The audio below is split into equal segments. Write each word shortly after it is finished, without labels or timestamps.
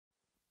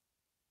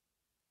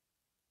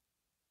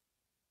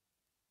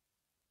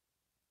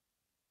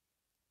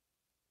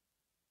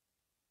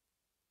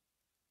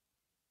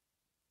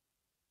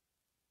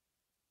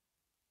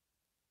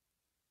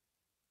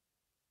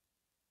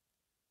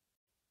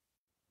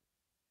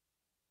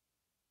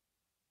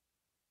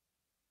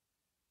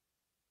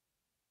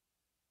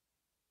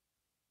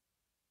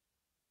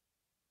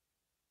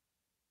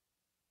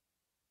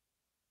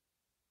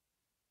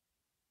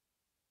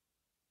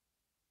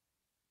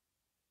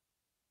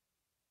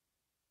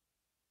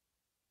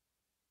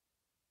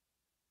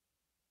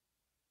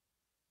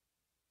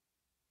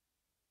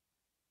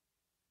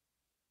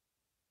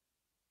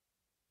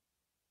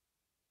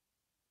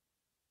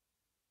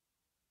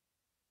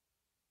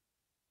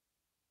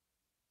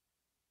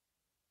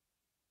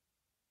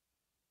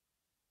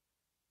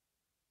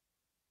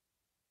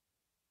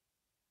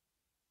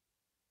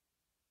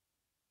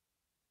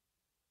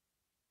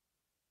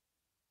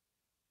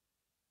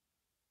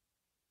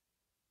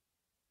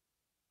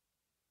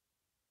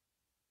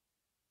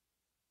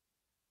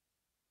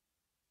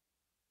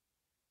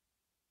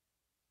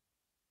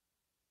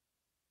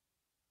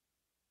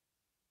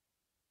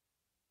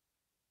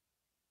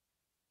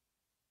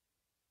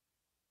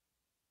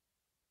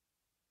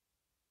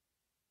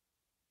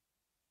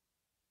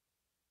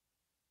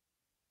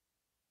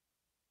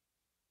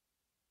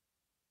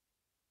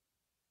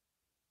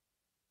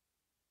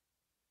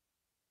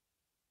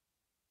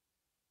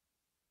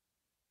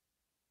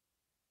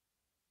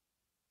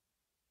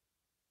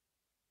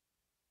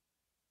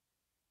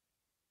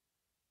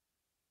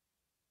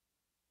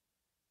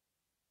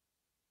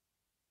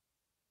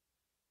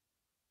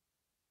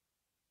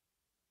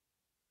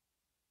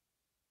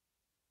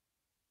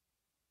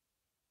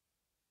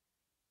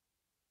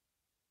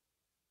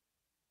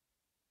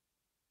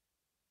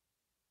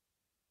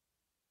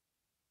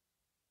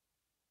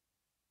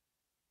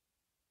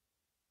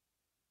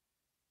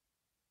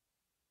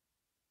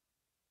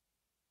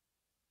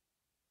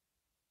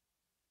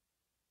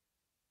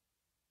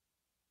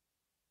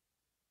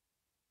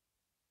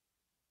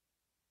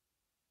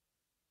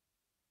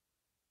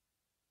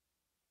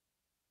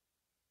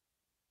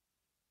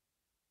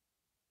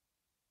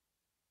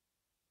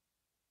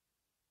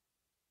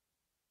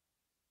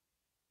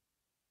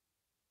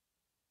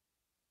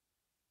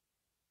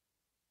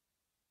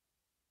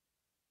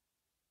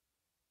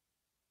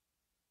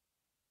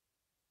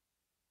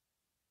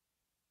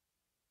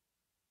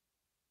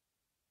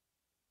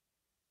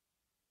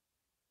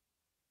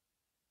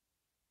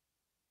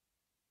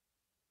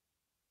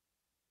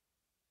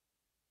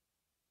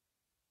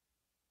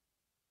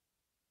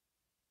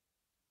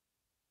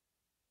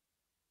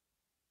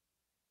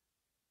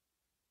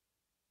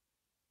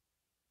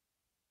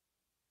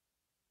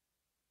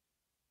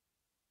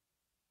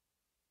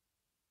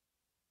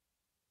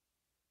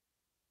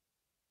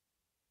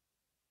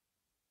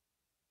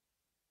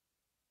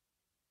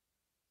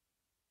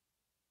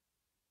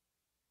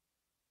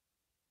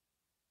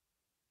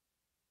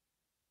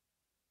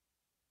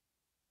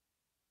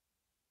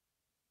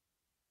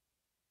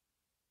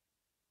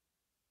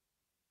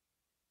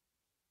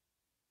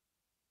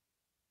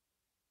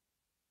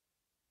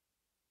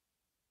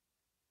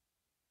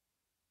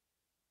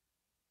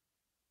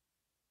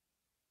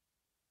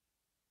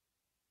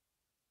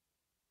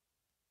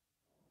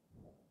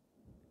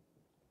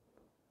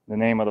In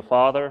the name of the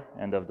Father,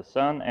 and of the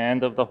Son,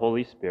 and of the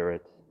Holy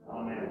Spirit.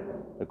 Amen.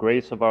 The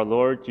grace of our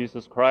Lord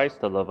Jesus Christ,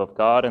 the love of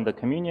God, and the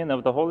communion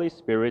of the Holy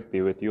Spirit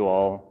be with you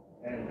all.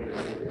 And with your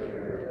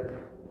spirit.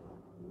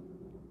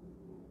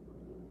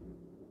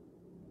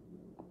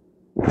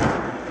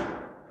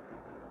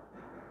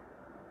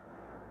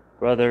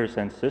 Brothers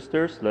and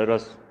sisters, let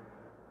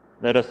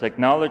us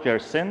acknowledge our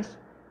sins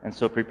and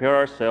so prepare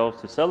ourselves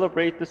to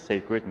celebrate the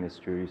sacred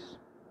mysteries.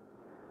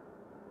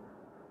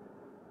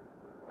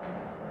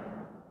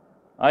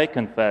 I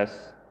confess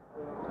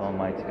to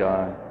Almighty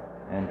God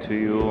and to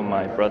you,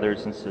 my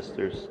brothers and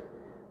sisters,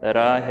 that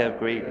I have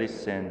greatly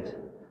sinned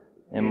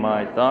in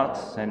my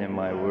thoughts and in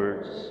my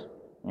words,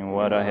 in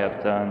what I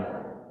have done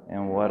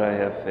and what I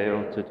have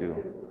failed to do,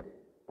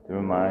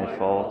 through my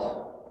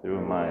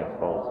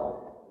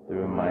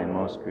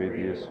most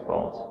grievous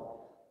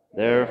fault.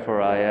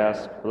 Therefore I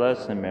ask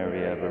Blessed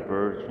Mary, ever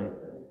Virgin,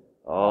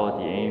 all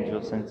the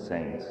angels and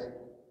saints,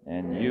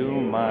 and you,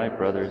 my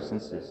brothers and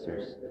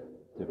sisters,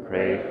 to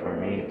pray for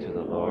me to the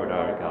Lord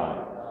our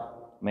God.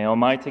 May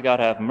Almighty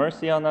God have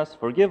mercy on us,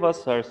 forgive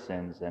us our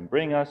sins, and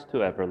bring us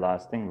to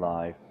everlasting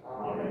life.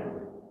 Amen.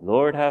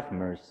 Lord, have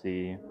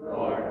mercy.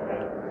 Lord,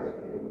 have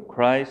mercy.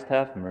 Christ,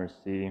 have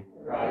mercy.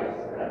 Christ,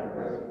 have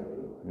mercy.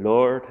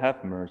 Lord,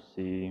 have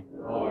mercy.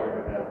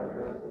 Lord, have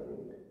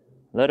mercy.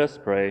 Let us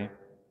pray.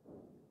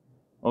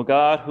 O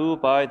God, who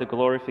by the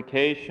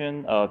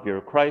glorification of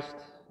your Christ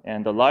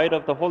and the light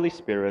of the Holy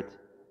Spirit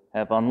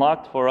have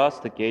unlocked for us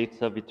the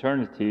gates of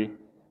eternity,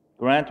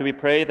 grant, we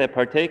pray, that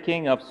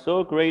partaking of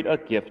so great a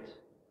gift,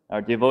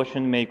 our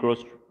devotion may grow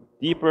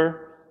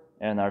deeper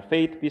and our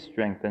faith be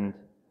strengthened.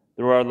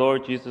 Through our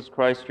Lord Jesus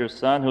Christ, your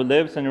Son, who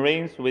lives and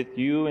reigns with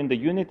you in the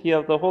unity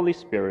of the Holy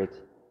Spirit,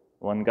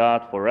 one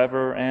God,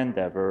 forever and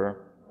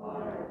ever.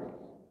 Amen.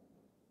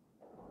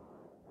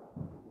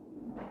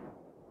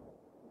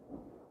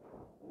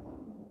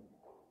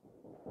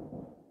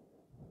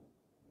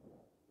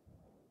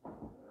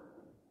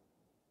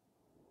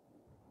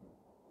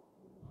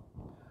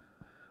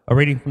 A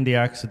reading from the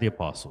Acts of the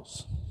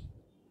Apostles.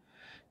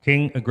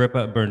 King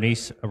Agrippa and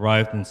Bernice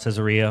arrived in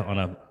Caesarea on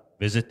a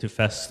visit to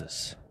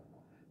Festus.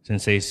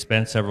 Since they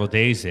spent several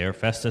days there,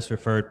 Festus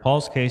referred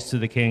Paul's case to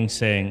the king,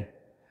 saying,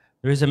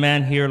 "There is a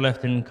man here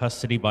left in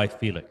custody by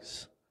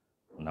Felix.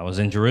 When I was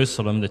in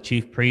Jerusalem, the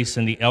chief priests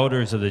and the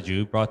elders of the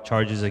Jews brought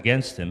charges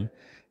against him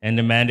and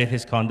demanded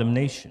his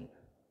condemnation.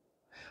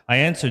 I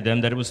answered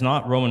them that it was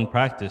not Roman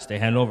practice to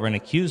hand over an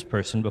accused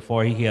person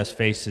before he has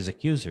faced his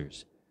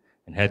accusers,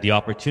 and had the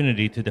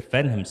opportunity to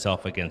defend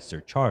himself against their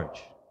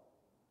charge.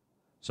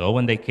 So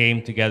when they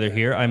came together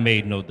here, I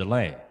made no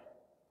delay.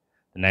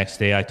 The next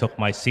day I took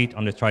my seat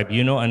on the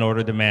tribunal and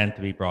ordered the man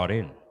to be brought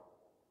in.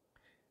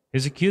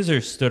 His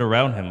accusers stood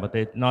around him, but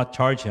they did not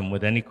charge him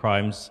with any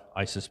crimes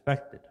I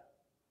suspected.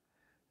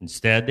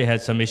 Instead, they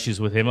had some issues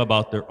with him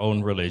about their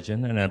own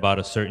religion and about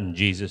a certain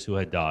Jesus who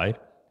had died,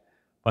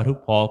 but who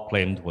Paul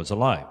claimed was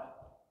alive.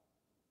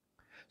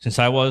 Since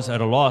I was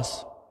at a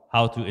loss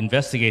how to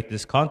investigate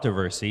this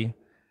controversy,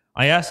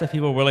 I asked if he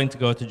were willing to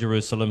go to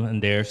Jerusalem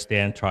and there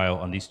stand trial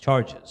on these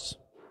charges.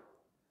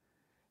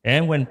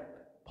 And when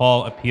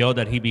Paul appealed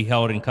that he be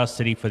held in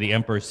custody for the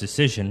emperor's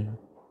decision,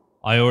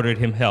 I ordered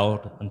him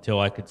held until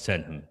I could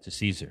send him to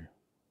Caesar."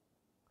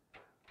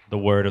 The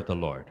word of the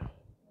Lord.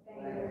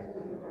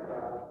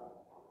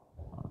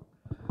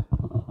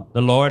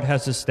 The Lord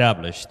has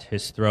established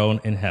his throne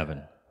in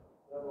heaven.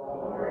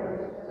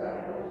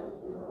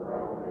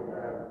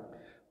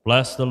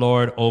 Bless the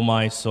Lord, O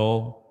my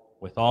soul.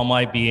 With all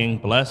my being,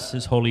 bless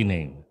his holy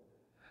name.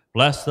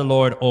 Bless the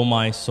Lord, O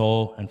my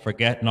soul, and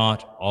forget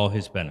not all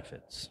his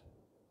benefits.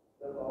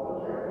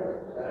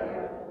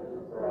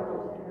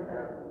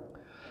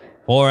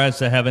 For as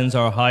the heavens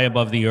are high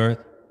above the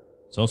earth,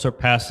 so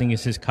surpassing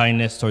is his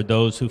kindness toward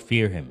those who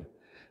fear him.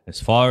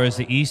 As far as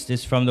the east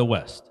is from the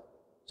west,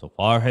 so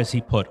far has he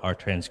put our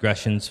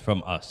transgressions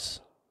from us.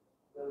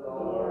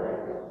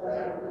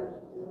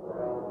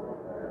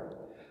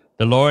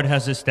 The Lord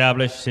has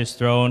established his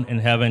throne in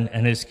heaven,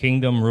 and his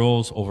kingdom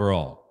rules over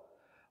all.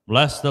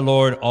 Bless the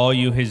Lord, all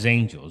you his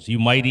angels, you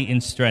mighty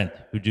in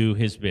strength who do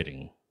his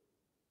bidding.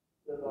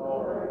 The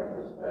Lord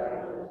has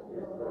established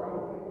his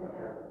throne in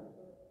heaven.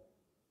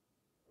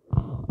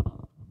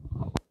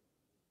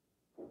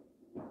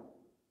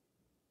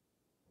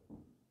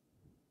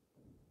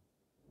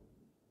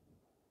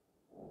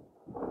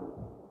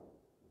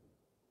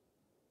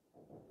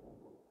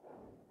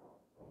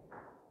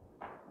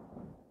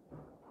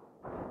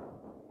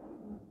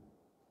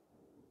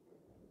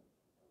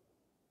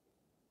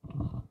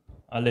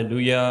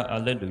 Alleluia,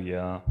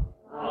 alleluia.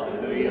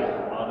 Alleluia,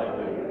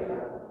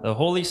 alleluia. The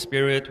Holy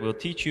Spirit will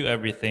teach you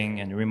everything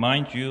and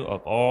remind you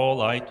of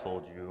all I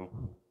told you.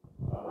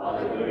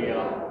 Alleluia,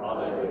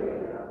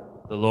 alleluia.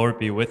 The Lord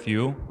be with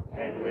you.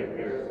 And with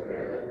your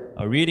spirit.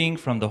 A reading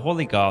from the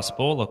Holy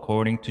Gospel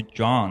according to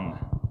John.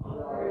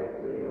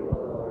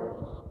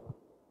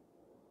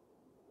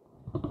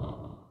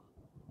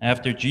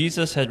 After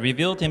Jesus had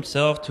revealed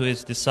himself to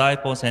his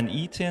disciples and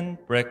eaten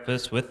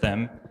breakfast with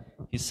them,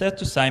 He said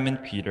to Simon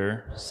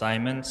Peter,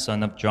 "Simon,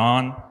 son of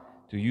John,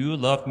 do you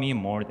love me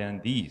more than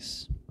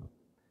these?"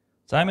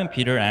 Simon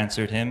Peter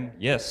answered him,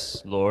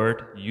 "Yes,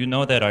 Lord, you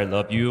know that I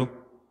love you."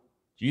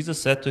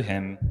 Jesus said to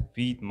him,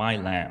 "Feed my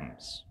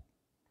lambs."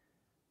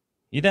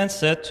 He then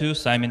said to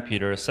Simon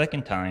Peter a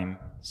second time,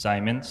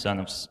 "Simon, son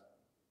of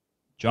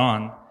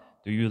John,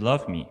 do you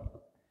love me?"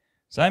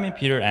 Simon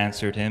Peter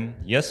answered him,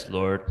 "Yes,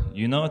 Lord,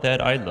 you know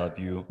that I love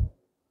you."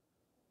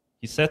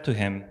 He said to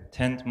him,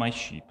 "Tend my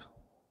sheep."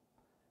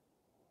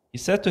 He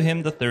said to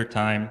him the third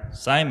time,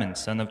 "Simon,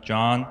 son of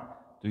John,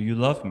 do you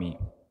love me?"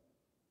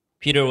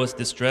 Peter was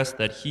distressed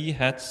that he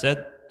had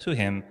said to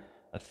him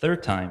a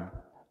third time,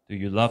 "Do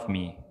you love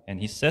me?" And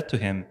he said to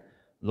him,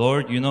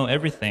 "Lord, you know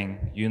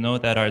everything. You know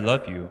that I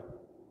love you."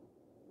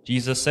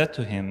 Jesus said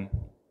to him,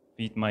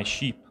 "Feed my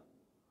sheep.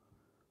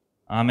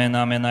 Amen,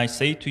 amen, I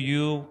say to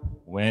you,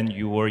 when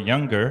you were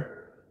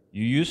younger,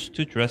 you used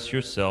to dress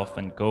yourself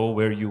and go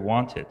where you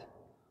wanted.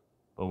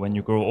 But when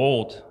you grow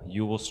old,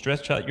 you will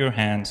stretch out your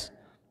hands,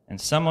 and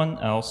someone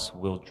else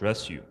will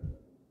dress you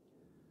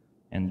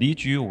and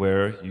lead you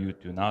where you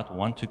do not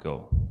want to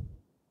go."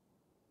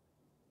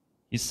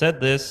 He said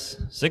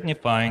this,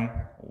 signifying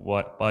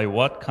by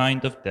what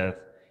kind of death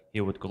he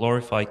would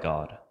glorify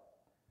God.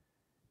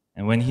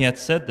 And when he had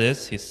said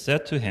this, he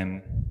said to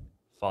him,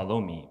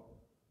 "Follow me."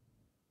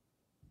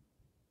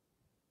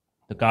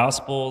 The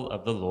Gospel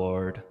of the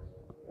Lord.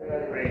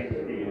 Praise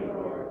to you,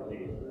 Lord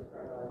Jesus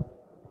Christ.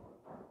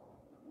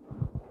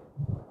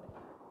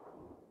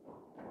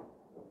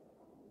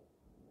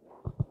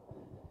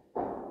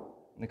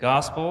 In the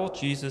Gospel,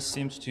 Jesus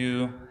seems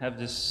to have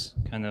this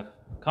kind of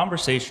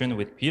conversation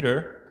with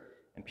Peter,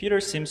 and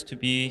Peter seems to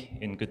be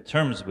in good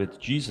terms with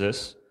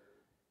Jesus.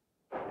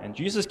 And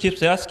Jesus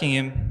keeps asking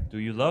him, "Do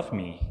you love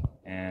me?"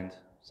 And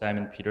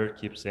Simon Peter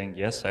keeps saying,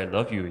 "Yes, I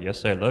love you.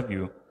 Yes, I love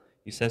you."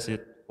 He says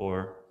it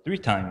for 3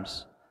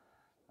 times.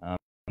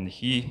 And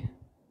he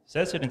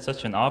says it in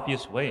such an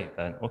obvious way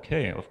that,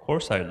 okay, of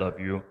course I love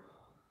you.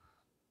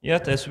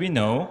 Yet, as we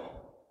know,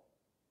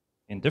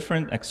 in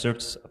different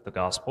excerpts of the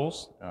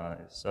Gospels,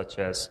 such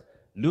as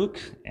Luke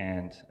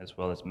and as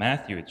well as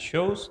Matthew, it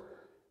shows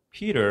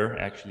Peter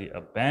actually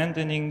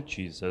abandoning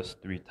Jesus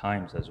 3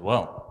 times as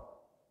well.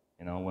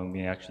 You know, when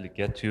we actually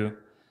get to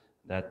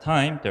that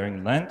time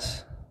during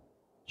Lent,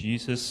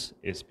 Jesus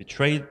is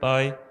betrayed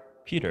by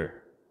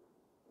Peter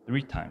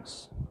 3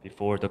 times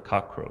before the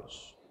cock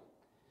crows.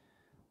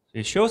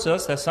 It shows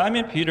us that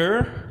Simon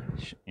Peter,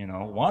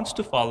 wants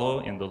to follow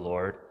in the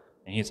Lord,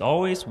 and he's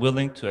always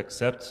willing to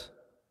accept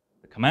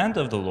the command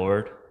of the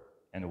Lord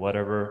and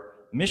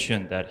whatever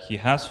mission that he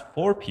has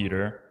for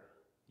Peter.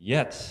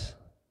 Yet,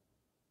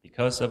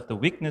 because of the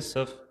weakness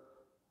of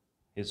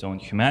his own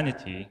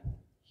humanity,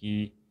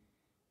 he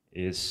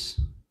is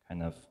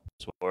kind of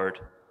sword.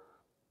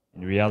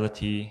 In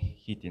reality,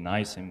 he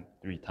denies him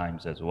 3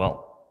 times as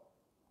well.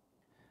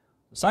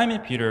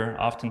 Simon Peter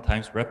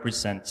oftentimes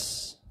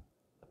represents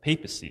the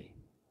papacy,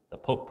 the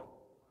Pope.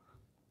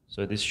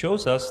 So this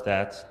shows us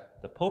that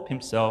the Pope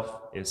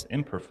himself is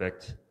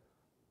imperfect.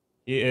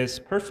 He is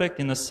perfect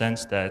in the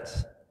sense that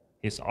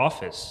his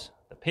office,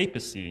 the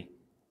papacy,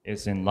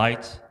 is in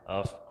light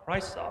of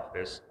Christ's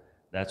office.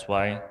 That's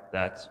why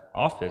that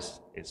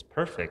office is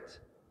perfect.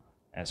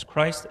 As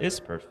Christ is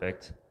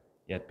perfect,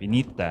 yet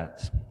beneath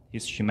that,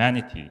 his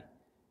humanity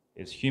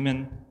is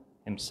human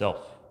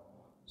himself.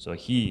 So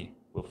he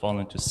will fall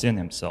into sin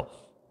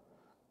himself.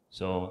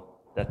 So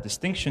that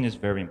distinction is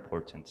very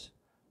important.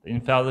 The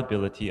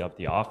infallibility of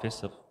the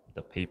office of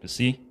the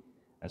papacy,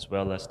 as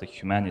well as the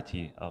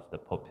humanity of the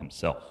Pope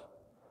himself.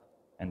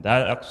 And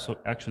that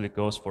actually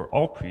goes for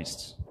all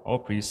priests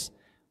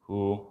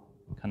who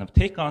kind of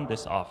take on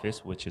this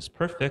office, which is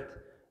perfect,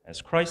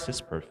 as Christ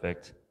is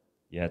perfect,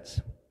 yet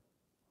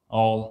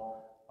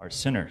all are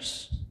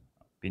sinners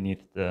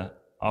beneath the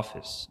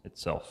office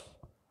itself.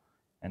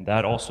 And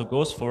that also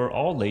goes for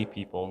all lay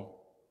people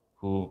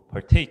who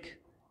partake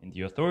in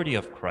the authority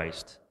of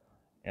Christ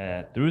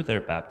through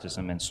their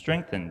baptism and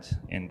strengthened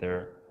in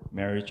their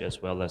marriage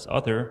as well as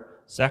other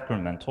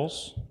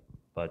sacramentals,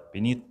 but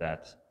beneath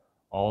that,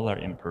 all are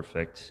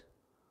imperfect.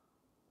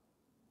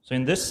 So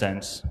in this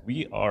sense,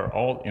 we are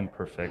all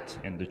imperfect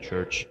in the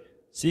church,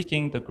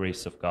 seeking the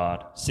grace of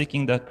God,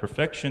 seeking that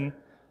perfection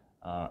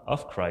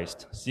of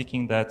Christ,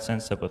 seeking that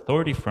sense of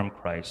authority from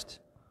Christ,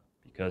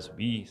 because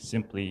we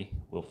simply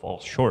will fall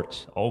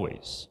short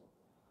always.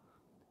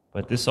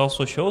 But this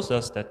also shows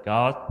us that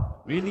God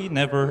really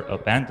never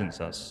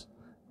abandons us.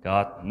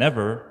 God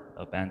never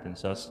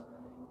abandons us.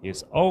 He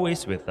is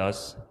always with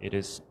us. It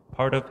is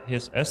part of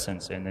his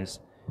essence and is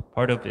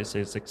part of his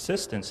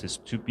existence is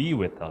to be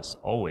with us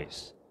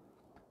always.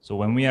 So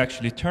when we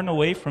actually turn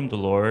away from the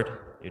Lord,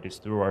 it is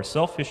through our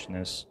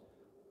selfishness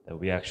that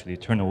we actually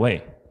turn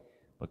away.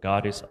 But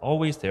God is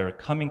always there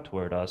coming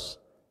toward us,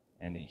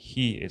 and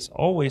he is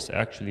always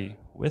actually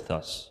with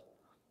us.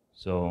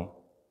 So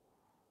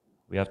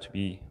we have to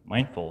be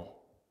mindful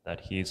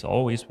that he is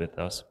always with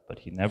us, but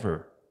he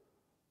never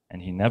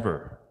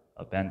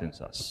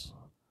abandons us.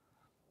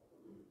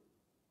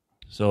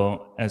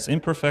 So, as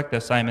imperfect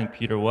as Simon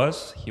Peter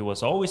was, he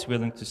was always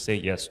willing to say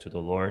yes to the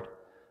Lord,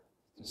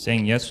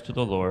 saying yes to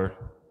the Lord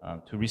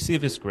to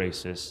receive his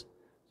graces.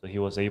 So he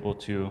was able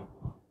to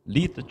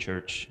lead the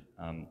church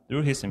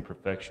through his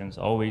imperfections,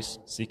 always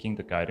seeking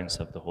the guidance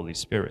of the Holy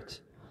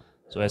Spirit.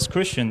 So as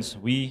Christians,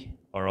 we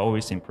are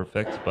always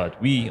imperfect, but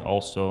we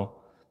also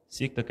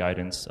seek the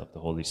guidance of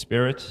the Holy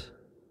Spirit,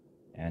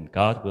 and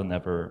God will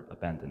never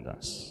abandon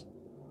us.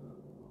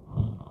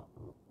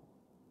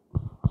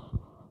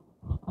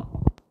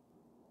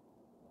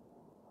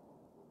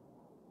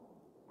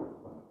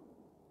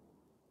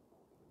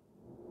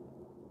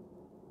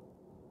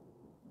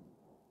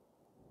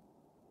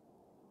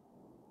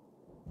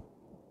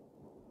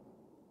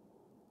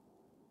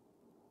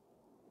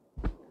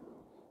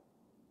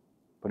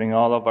 Putting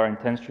all of our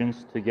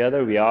intentions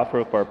together, we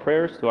offer up our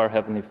prayers to our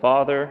Heavenly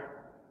Father.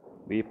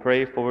 We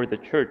pray for the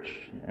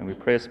church, and we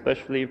pray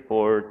especially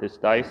for this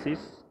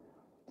diocese,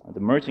 the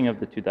merging of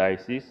the two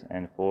dioceses,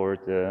 and for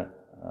the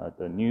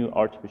new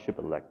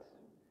Archbishop-elect.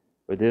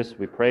 For this,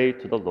 we pray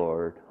to the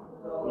Lord.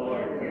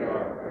 Lord, hear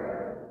our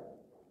prayer.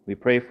 We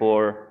pray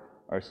for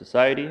our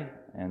society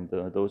and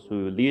those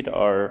who lead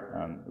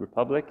our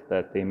republic,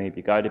 that they may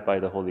be guided by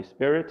the Holy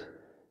Spirit.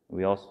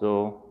 We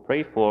also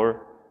pray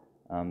for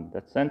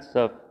that sense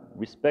of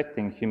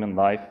respecting human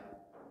life,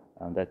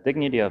 that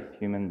dignity of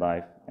human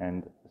life,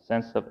 and a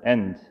sense of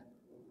end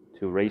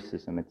to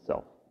racism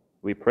itself.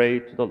 We pray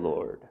to the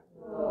Lord.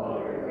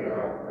 Lord, hear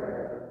our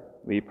prayer.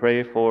 We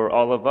pray for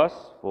all of us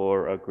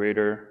for a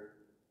greater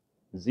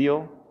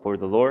zeal for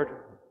the Lord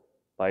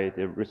by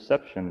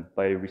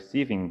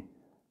receiving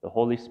the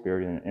Holy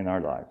Spirit in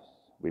our lives.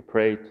 We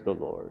pray to the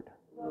Lord.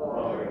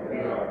 Lord,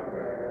 hear our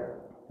prayer.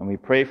 And we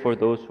pray for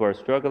those who are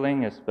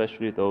struggling,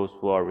 especially those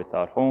who are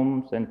without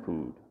homes and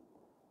food.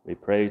 We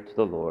pray to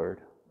the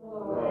Lord.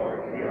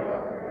 Lord, hear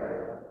our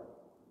prayer.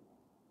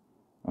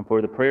 And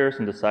for the prayers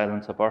in the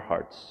silence of our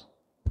hearts.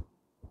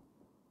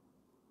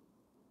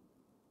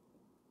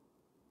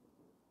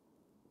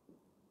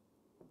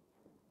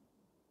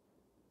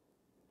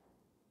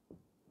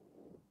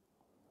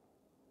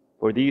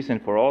 For these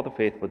and for all the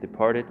faithful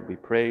departed, we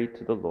pray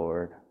to the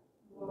Lord.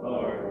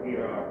 Lord,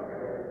 hear our prayer.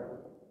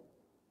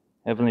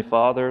 Heavenly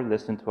Father,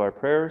 listen to our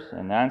prayers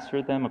and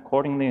answer them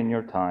accordingly in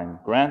your time.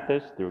 Grant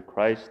this through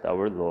Christ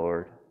our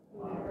Lord.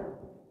 Amen.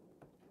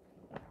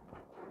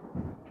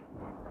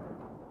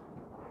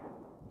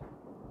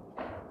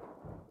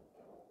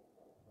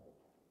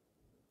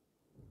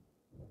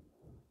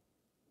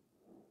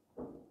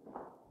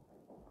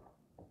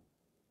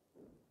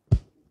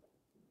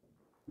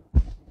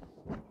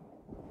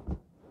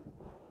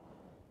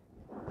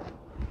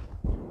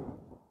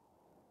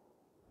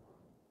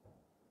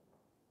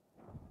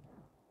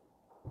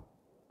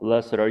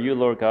 Blessed are you,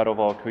 Lord God of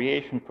all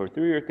creation, for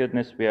through your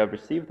goodness we have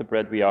received the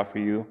bread we offer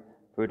you,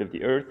 fruit of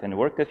the earth and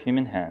work of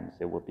human hands.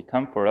 It will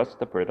become for us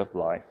the bread of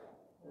life.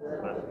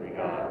 Blessed be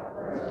God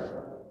forever.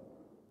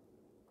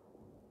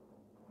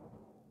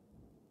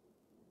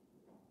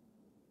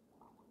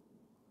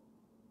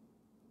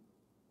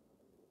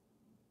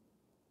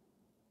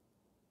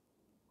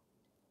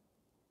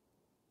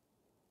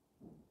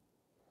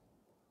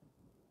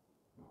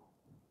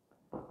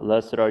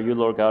 Blessed are you,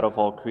 Lord God of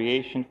all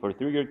creation, for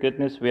through your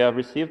goodness we have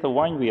received the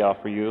wine we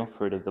offer you,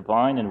 fruit of the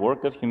vine and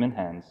work of human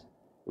hands.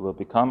 It will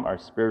become our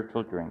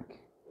spiritual drink.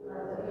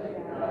 Blessed be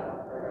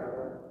God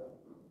forever.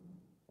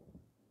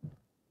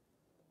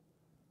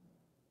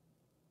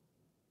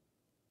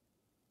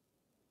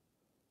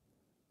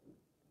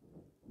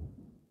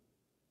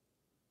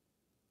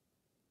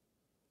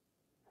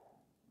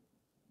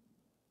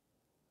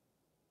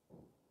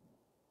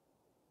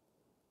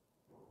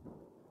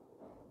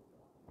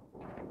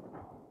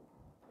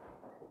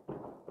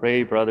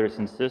 Pray, brothers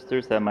and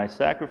sisters, that my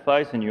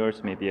sacrifice and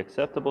yours may be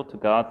acceptable to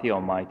God the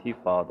Almighty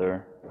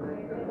Father.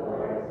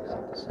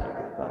 Accept the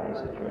sacrifice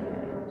at your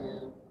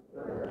hands,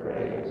 the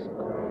praise and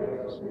glory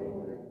of his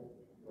name,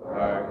 for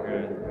our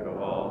good and good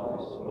of all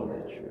his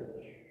holy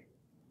church.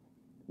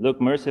 Look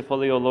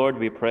mercifully, O Lord,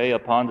 we pray,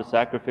 upon the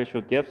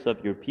sacrificial gifts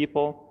of your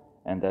people,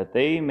 and that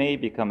they may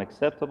become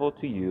acceptable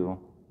to you.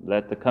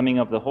 Let the coming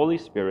of the Holy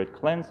Spirit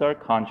cleanse our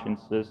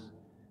consciences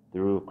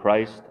through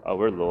Christ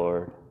our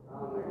Lord.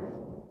 Amen.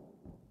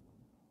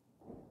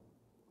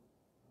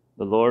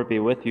 The Lord be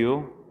with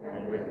you.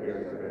 And with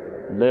your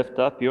spirit. Lift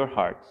up your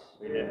hearts.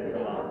 We lift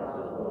them up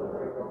to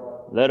the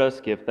Lord. Let us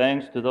give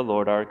thanks to the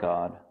Lord our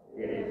God.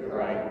 It is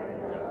right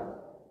and just.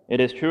 It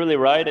is truly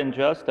right and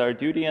just, our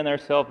duty and our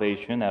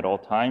salvation, at all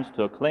times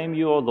to acclaim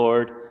you, O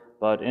Lord,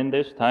 but in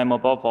this time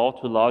above all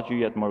to laud you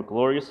yet more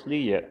gloriously,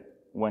 yet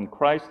when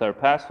Christ our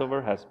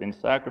Passover has been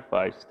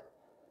sacrificed.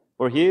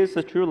 For he is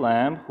the true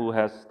Lamb who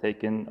has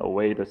taken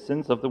away the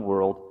sins of the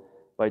world.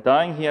 By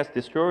dying he has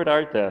destroyed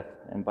our death,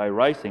 and by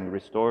rising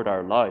restored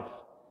our life.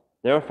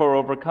 Therefore,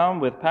 overcome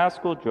with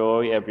paschal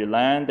joy, every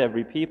land,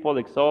 every people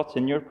exalts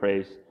in your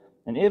praise,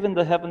 and even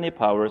the heavenly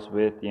powers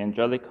with the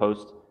angelic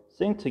host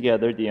sing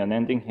together the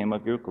unending hymn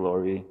of your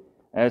glory,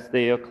 as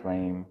they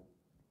acclaim,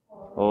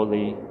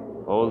 Holy,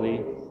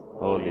 holy,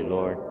 holy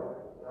Lord,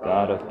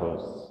 God of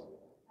hosts.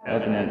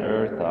 Heaven and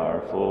earth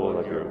are full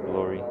of your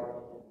glory.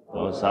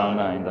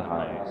 Hosanna in the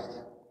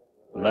highest.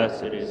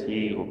 Blessed is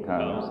he who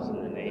comes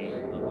in the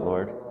name of the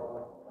Lord.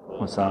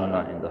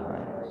 Hosanna in the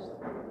highest.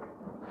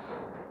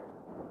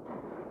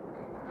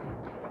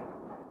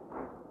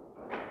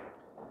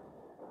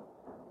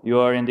 You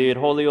are indeed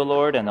holy, O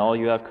Lord, and all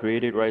you have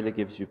created rightly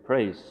gives you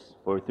praise.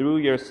 For through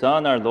your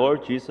Son, our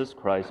Lord Jesus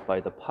Christ, by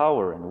the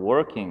power and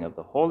working of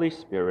the Holy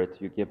Spirit,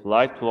 you give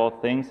life to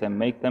all things and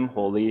make them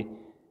holy,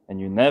 and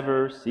you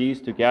never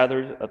cease to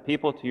gather a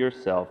people to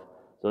yourself,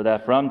 so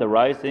that from the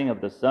rising of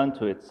the sun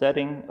to its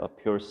setting, a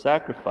pure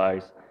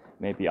sacrifice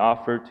may be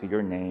offered to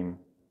your name.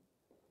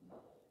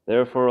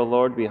 Therefore, O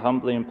Lord, we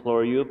humbly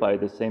implore you, by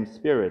the same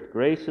Spirit,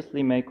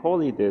 graciously make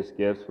holy these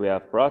gifts we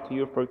have brought to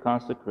you for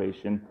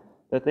consecration,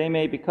 that they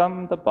may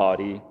become the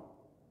body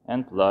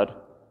and blood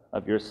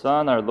of your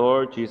Son, our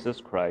Lord Jesus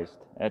Christ,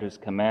 at whose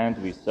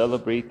command we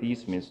celebrate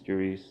these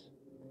mysteries.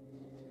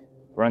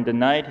 For on the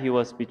night he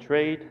was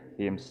betrayed,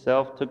 he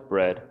himself took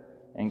bread,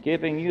 and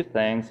giving you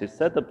thanks, he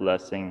said the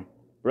blessing,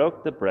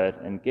 broke the bread,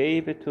 and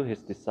gave it to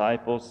his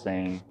disciples,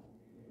 saying,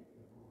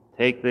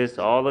 "Take this,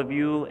 all of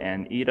you,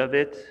 and eat of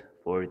it,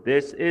 for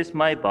this is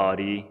my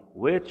body,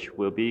 which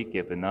will be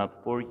given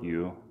up for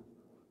you."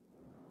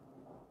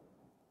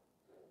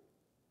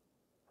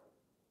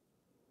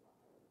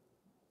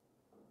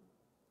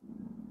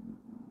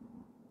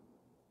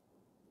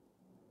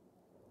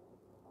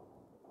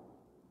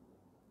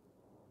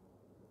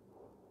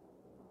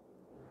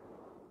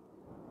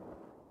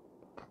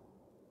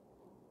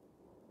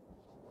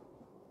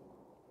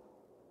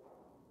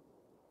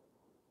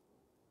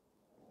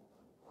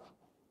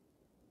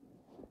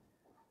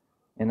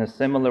 In a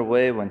similar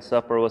way, when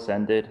supper was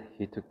ended,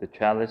 he took the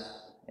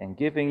chalice, and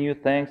giving you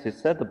thanks, he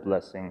said the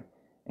blessing,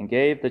 and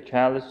gave the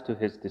chalice to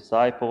his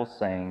disciples,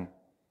 saying,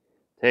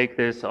 "Take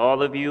this,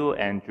 all of you,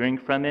 and drink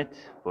from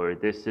it, for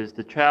this is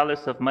the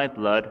chalice of my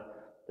blood,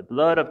 the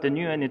blood of the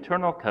new and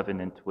eternal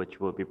covenant, which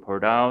will be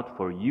poured out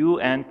for you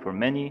and for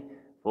many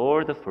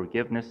for the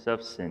forgiveness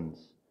of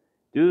sins.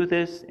 Do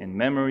this in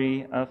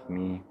memory of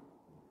me."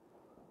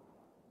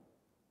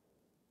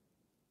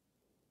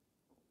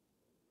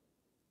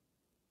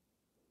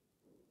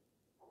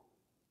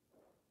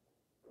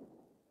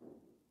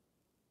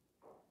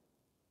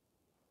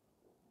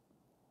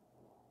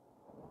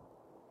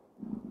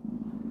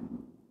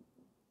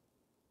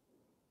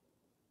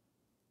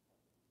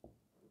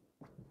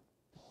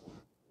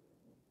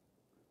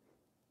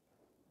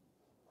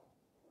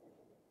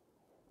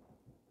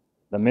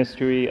 The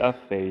mystery of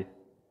faith.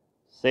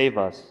 Save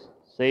us,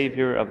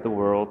 Savior of the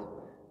world,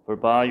 for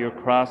by your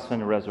cross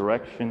and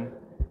resurrection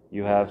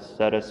you have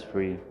set us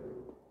free.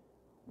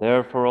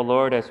 Therefore, O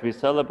Lord, as we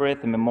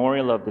celebrate the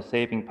memorial of the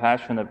saving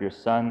passion of your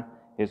Son,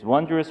 his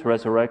wondrous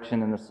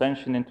resurrection and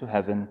ascension into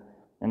heaven,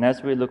 and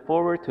as we look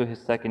forward to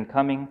his second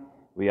coming,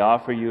 we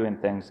offer you in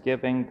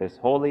thanksgiving this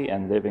holy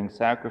and living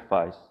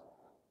sacrifice.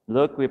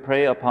 Look, we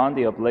pray, upon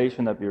the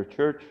oblation of your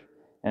church,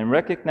 and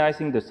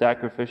recognizing the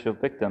sacrificial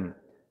victim,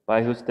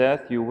 by whose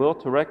death you will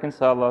to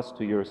reconcile us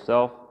to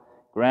yourself,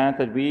 grant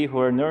that we who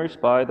are nourished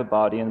by the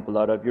body and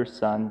blood of your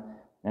Son,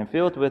 and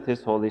filled with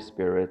his Holy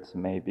Spirit,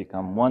 may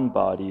become one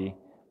body,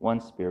 one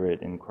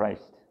spirit in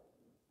Christ.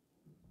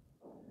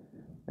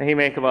 May he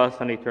make of us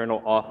an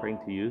eternal offering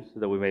to you, so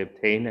that we may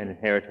obtain an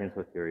inheritance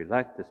with your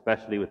elect,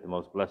 especially with the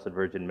most blessed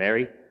Virgin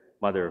Mary,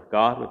 Mother of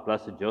God, with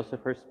blessed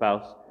Joseph, her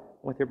spouse,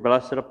 and with your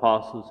blessed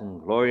apostles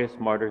and glorious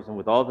martyrs, and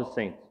with all the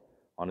saints.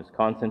 On his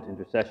constant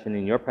intercession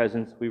in your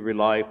presence, we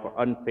rely for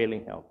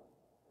unfailing help.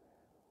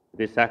 For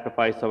this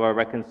sacrifice of our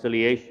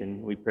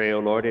reconciliation, we pray, O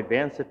Lord,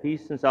 advance the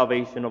peace and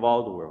salvation of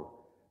all the world.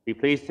 Be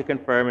pleased to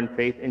confirm in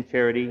faith and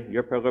charity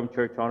your pilgrim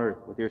church on earth,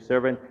 with your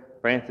servant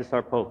Francis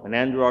our Pope, and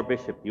Andrew our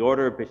Bishop, the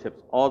order of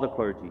bishops, all the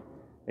clergy,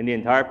 and the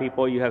entire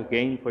people you have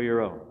gained for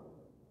your own.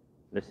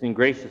 Listen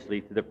graciously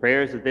to the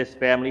prayers of this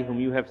family whom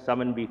you have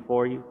summoned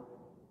before you.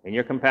 In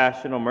your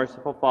compassion, O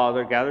merciful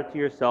Father, gather to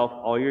yourself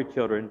all your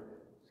children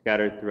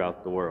scattered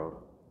throughout the world.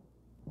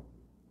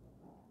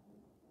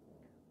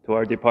 To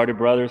our departed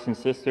brothers and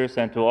sisters,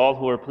 and to all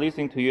who are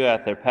pleasing to you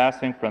at their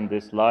passing from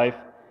this life,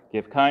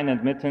 give kind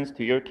admittance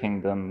to your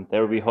kingdom.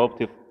 There we hope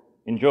to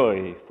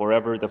enjoy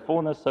forever the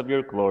fullness of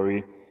your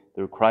glory,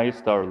 through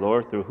Christ our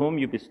Lord, through whom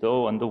you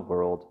bestow on the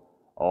world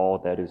all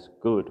that is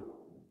good.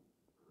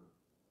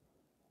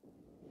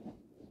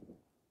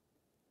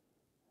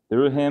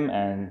 Through him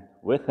and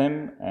with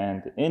him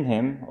and in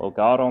him, O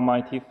God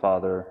Almighty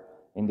Father,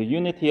 in the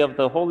unity of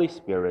the Holy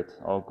Spirit,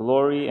 all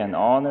glory and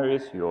honor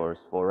is yours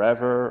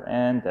forever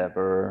and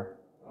ever.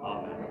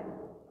 Amen.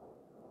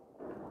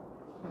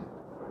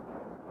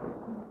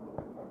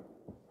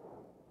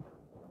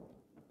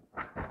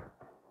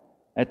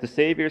 At the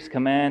Savior's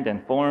command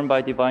and formed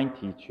by divine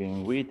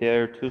teaching, we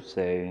dare to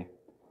say,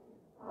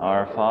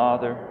 Our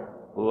Father,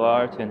 who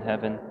art in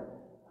heaven,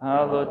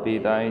 hallowed be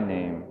thy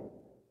name.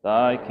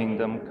 Thy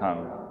kingdom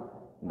come,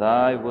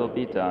 thy will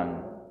be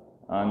done,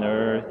 on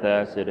earth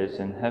as it is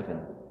in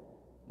heaven.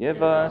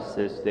 Give us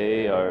this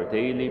day our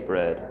daily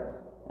bread,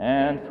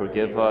 and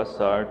forgive us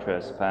our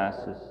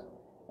trespasses,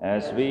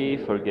 as we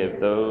forgive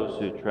those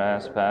who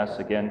trespass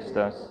against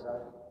us.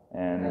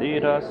 And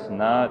lead us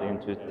not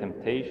into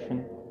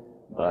temptation,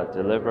 but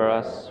deliver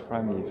us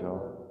from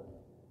evil.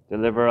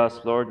 Deliver us,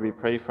 Lord, we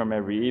pray, from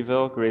every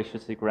evil.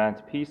 Graciously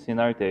grant peace in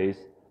our days,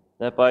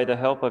 that by the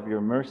help of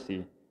your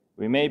mercy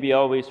we may be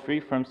always free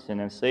from sin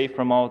and safe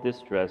from all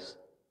distress,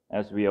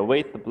 as we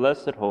await the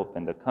blessed hope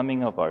and the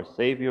coming of our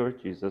Savior,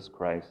 Jesus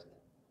Christ.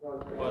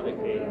 For the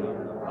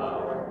kingdom, the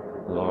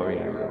power, Glory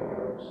are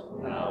yours.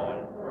 now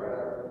and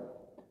forever.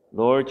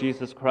 Lord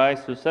Jesus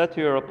Christ, who said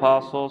to your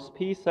apostles,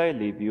 "Peace I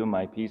leave you,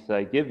 my peace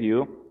I give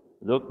you,"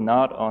 look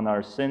not on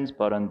our sins,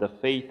 but on the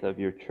faith of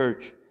your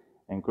church,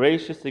 and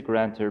graciously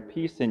grant her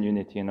peace and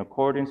unity in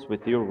accordance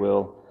with your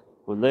will,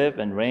 who live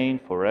and reign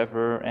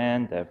forever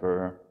and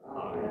ever.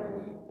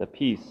 Amen. The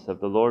peace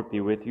of the Lord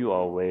be with you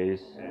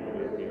always. And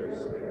with your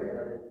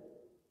spirit.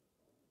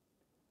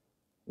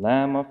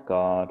 Lamb of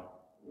God,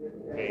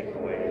 Take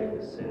away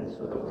the sins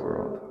of the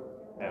world.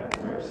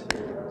 Have mercy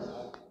on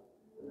us.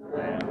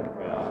 Lamb of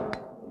God,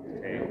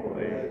 take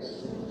away the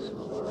sins of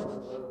the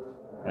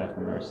world. have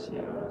mercy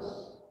on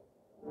us.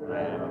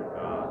 Lamb of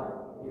God,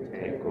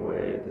 Take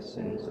away the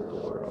sins of the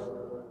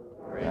world.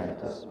 Grant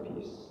us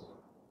peace.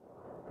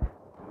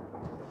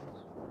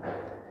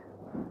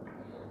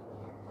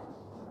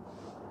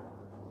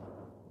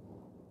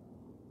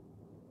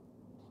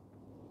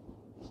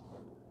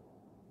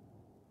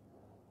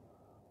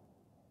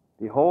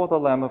 Behold the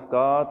Lamb of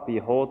God,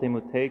 behold him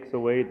who takes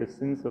away the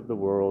sins of the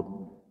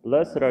world.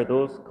 Blessed are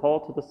those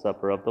called to the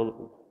supper of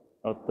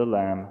the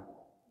Lamb.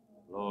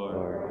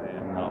 Lord, I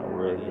am not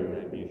worthy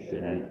that you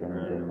should enter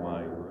under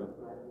my roof,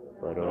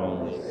 But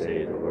only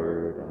say the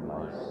word, and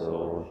my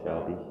soul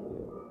shall be healed.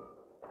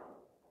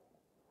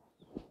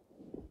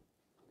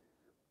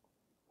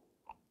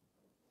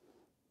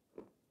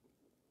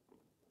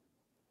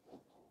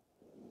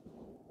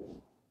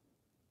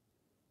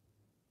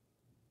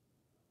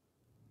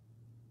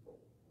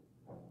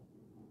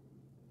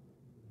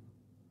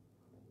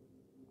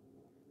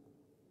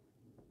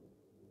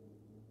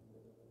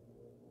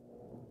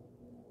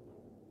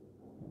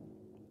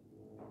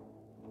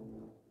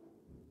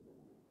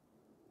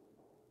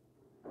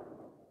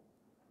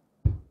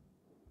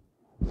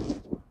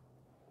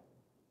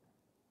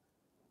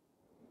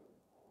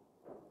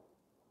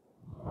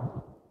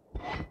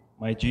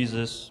 My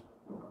Jesus,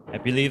 I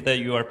believe that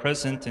you are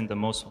present in the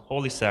most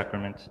holy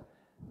sacrament.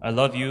 I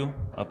love you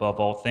above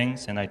all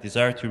things, and I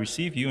desire to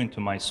receive you into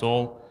my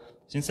soul.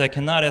 Since I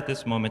cannot at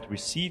this moment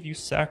receive you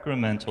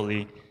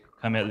sacramentally,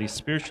 come at least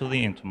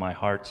spiritually into my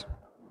heart.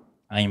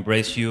 I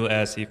embrace you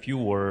as if you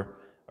were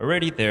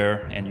already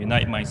there and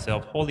unite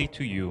myself wholly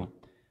to you.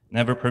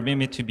 Never permit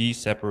me to be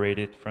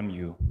separated from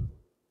you.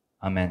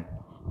 Amen.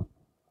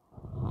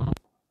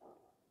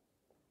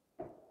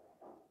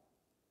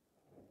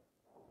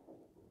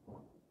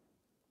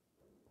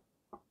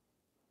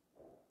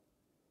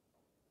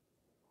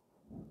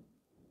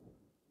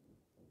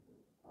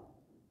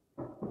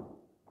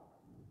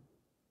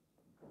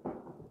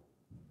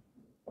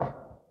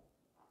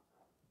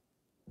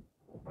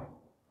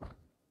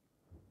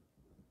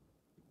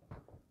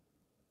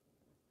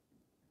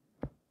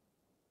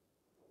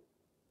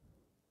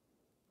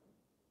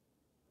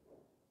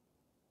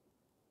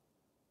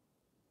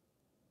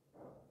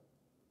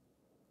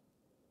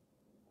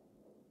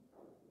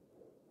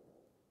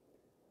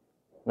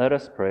 Let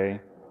us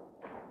pray.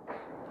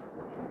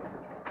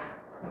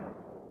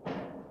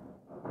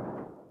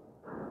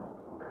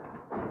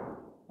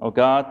 O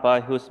God,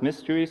 by whose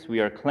mysteries we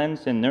are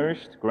cleansed and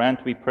nourished,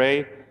 grant, we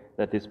pray,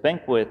 that this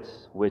banquet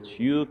which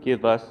you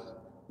give us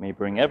may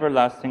bring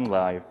everlasting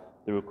life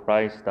through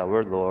Christ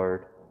our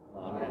Lord.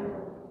 Amen.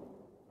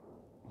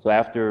 So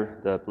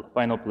after the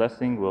final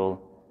blessing, we'll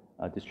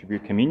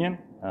distribute communion.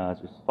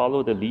 Just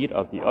follow the lead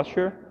of the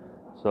usher.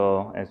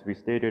 So as we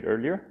stated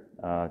earlier,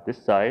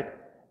 this side,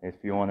 if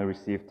you want to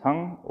receive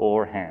tongue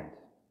or hand.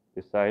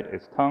 This side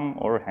is tongue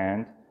or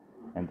hand,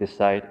 and this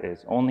side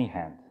is only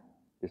hand.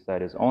 This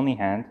side is only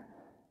hand.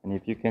 And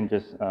if you can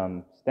just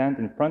stand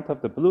in front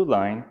of the blue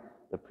line,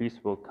 the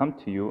priest will come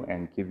to you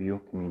and give you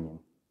communion.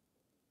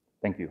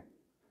 Thank you.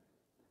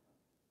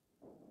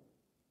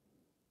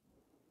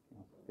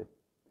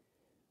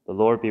 The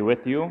Lord be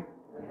with you.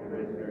 And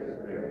with your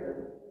spirit.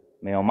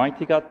 May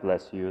Almighty God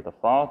bless you, the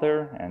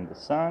Father, and the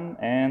Son,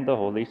 and the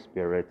Holy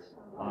Spirit.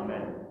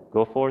 Amen.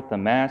 Go forth, the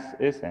Mass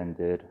is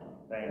ended.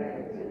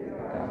 Thanks